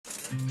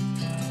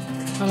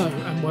Hello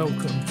and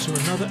welcome to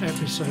another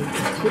episode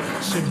of Quick,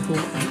 Simple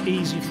and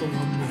Easy for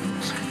One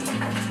Meals.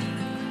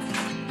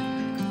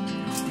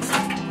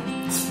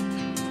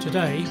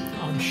 Today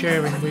I'm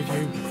sharing with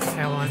you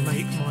how I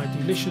make my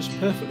delicious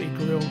perfectly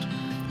grilled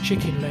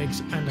chicken legs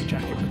and a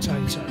jacket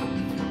potato,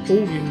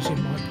 all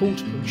using my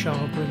portable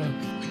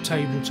Char-Griller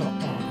tabletop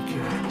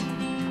barbecue.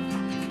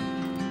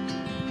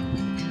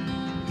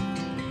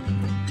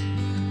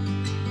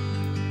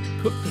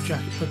 Put the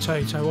jacket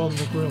potato on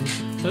the grill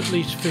at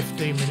least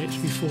 15 minutes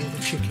before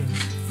the chicken.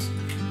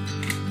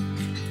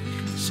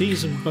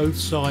 Season both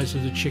sides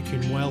of the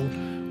chicken well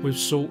with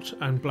salt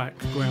and black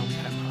ground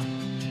pepper.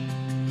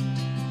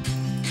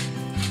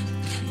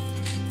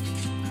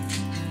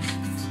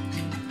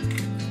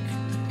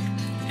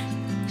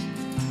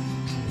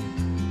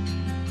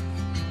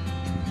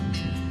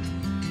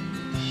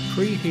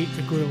 Preheat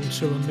the grill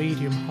to a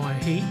medium-high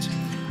heat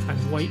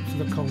and wait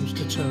for the coals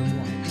to turn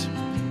white.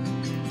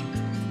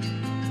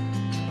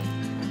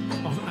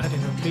 I'm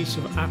adding a piece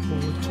of apple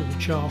wood to the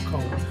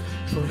charcoal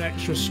for an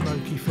extra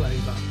smoky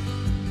flavour.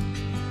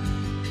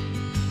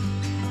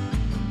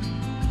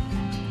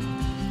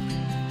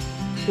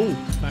 Oh,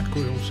 that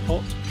grill's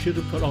hot. Should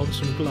have put on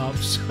some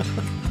gloves.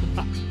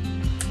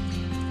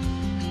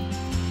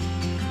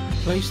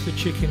 Place the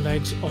chicken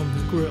legs on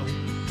the grill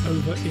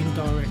over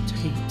indirect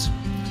heat.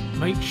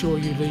 Make sure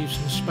you leave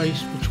some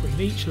space between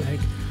each leg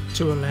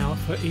to allow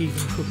for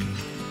even cooking,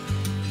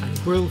 and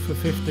grill for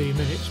 15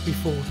 minutes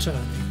before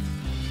turning.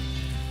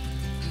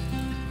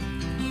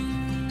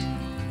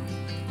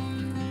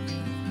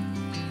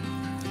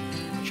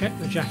 Check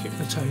the jacket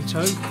potato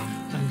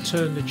and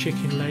turn the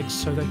chicken legs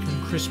so they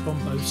can crisp on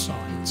both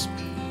sides,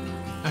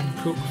 and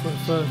cook for a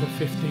further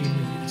 15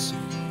 minutes.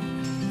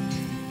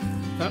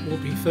 That will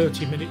be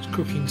 30 minutes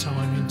cooking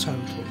time in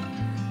total.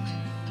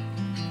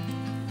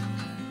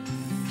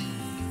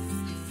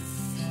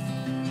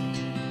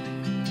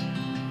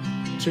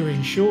 To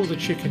ensure the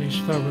chicken is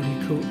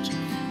thoroughly cooked,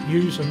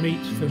 use a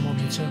meat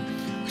thermometer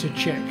to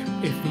check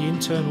if the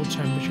internal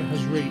temperature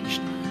has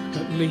reached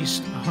at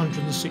least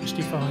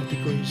 165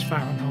 degrees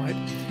Fahrenheit,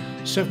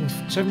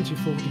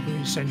 74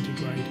 degrees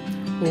centigrade,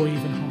 or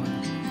even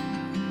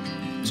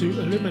higher. To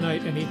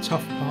eliminate any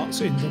tough parts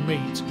in the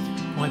meat,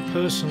 I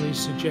personally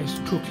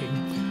suggest cooking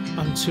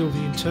until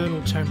the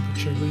internal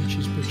temperature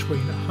reaches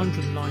between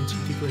 190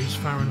 degrees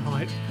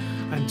Fahrenheit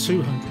and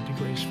 200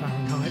 degrees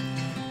Fahrenheit,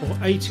 or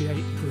 88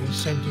 degrees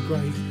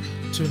centigrade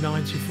to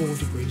 94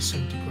 degrees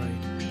centigrade.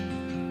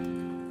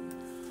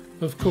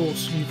 Of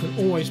course, you can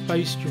always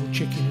baste your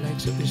chicken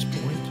legs at this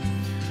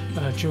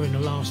point. During the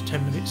last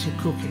 10 minutes of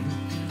cooking,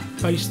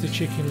 baste the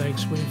chicken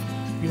legs with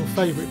your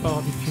favourite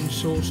barbecue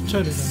sauce,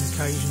 turning them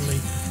occasionally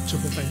to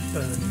prevent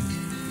burning.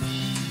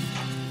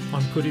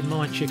 I'm putting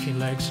my chicken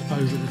legs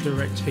over the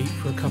direct heat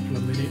for a couple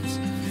of minutes.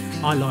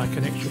 I like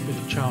an extra bit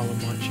of char on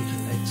my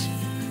chicken legs.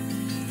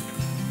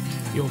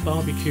 Your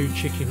barbecue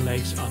chicken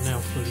legs are now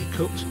fully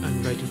cooked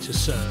and ready to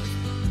serve.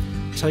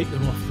 Take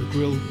them off the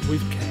grill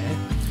with care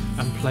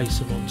and place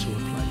them onto a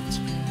plate.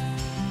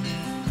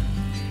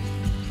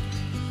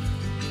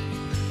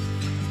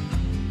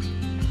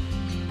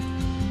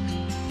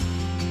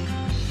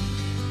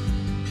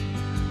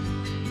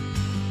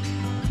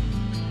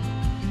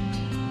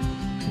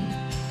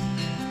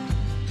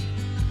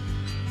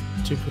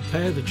 To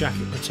prepare the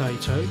jacket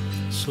potato,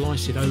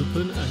 slice it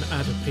open and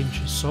add a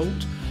pinch of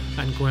salt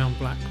and ground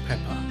black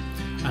pepper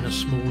and a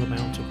small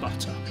amount of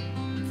butter.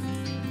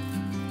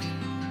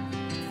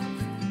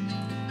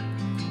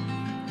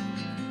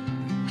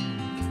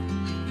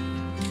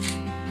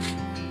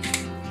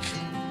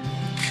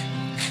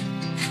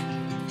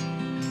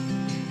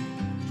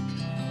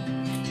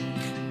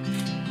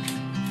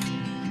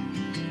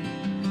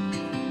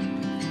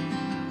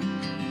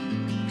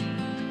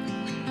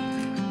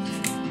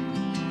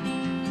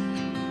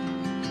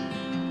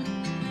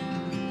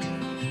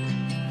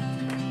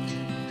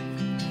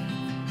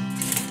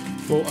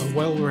 For a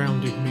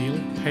well-rounded meal,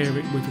 pair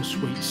it with a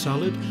sweet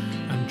salad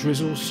and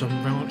drizzle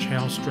some ranch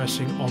house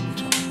dressing on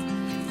top.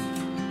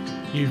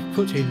 You've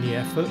put in the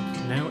effort,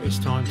 now it's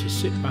time to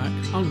sit back,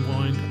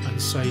 unwind and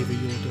savour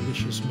your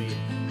delicious meal.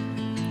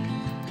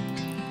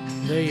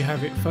 There you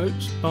have it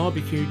folks,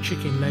 barbecue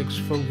chicken legs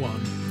for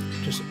one.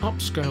 Just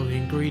upscale the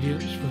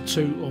ingredients for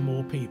 2 or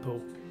more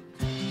people.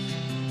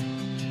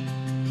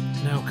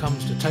 Now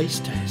comes the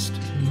taste test.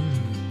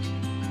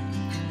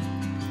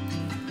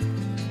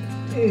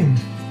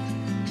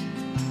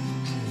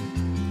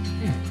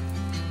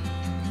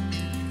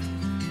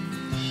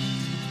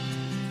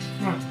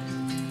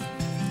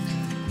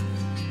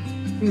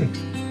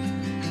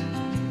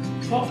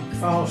 Hot,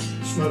 fast,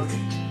 smoky.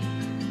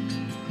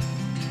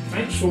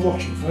 Thanks for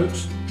watching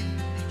folks.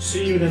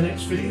 See you in the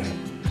next video.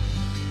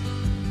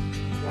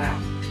 Wow,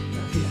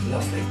 that is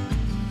lovely.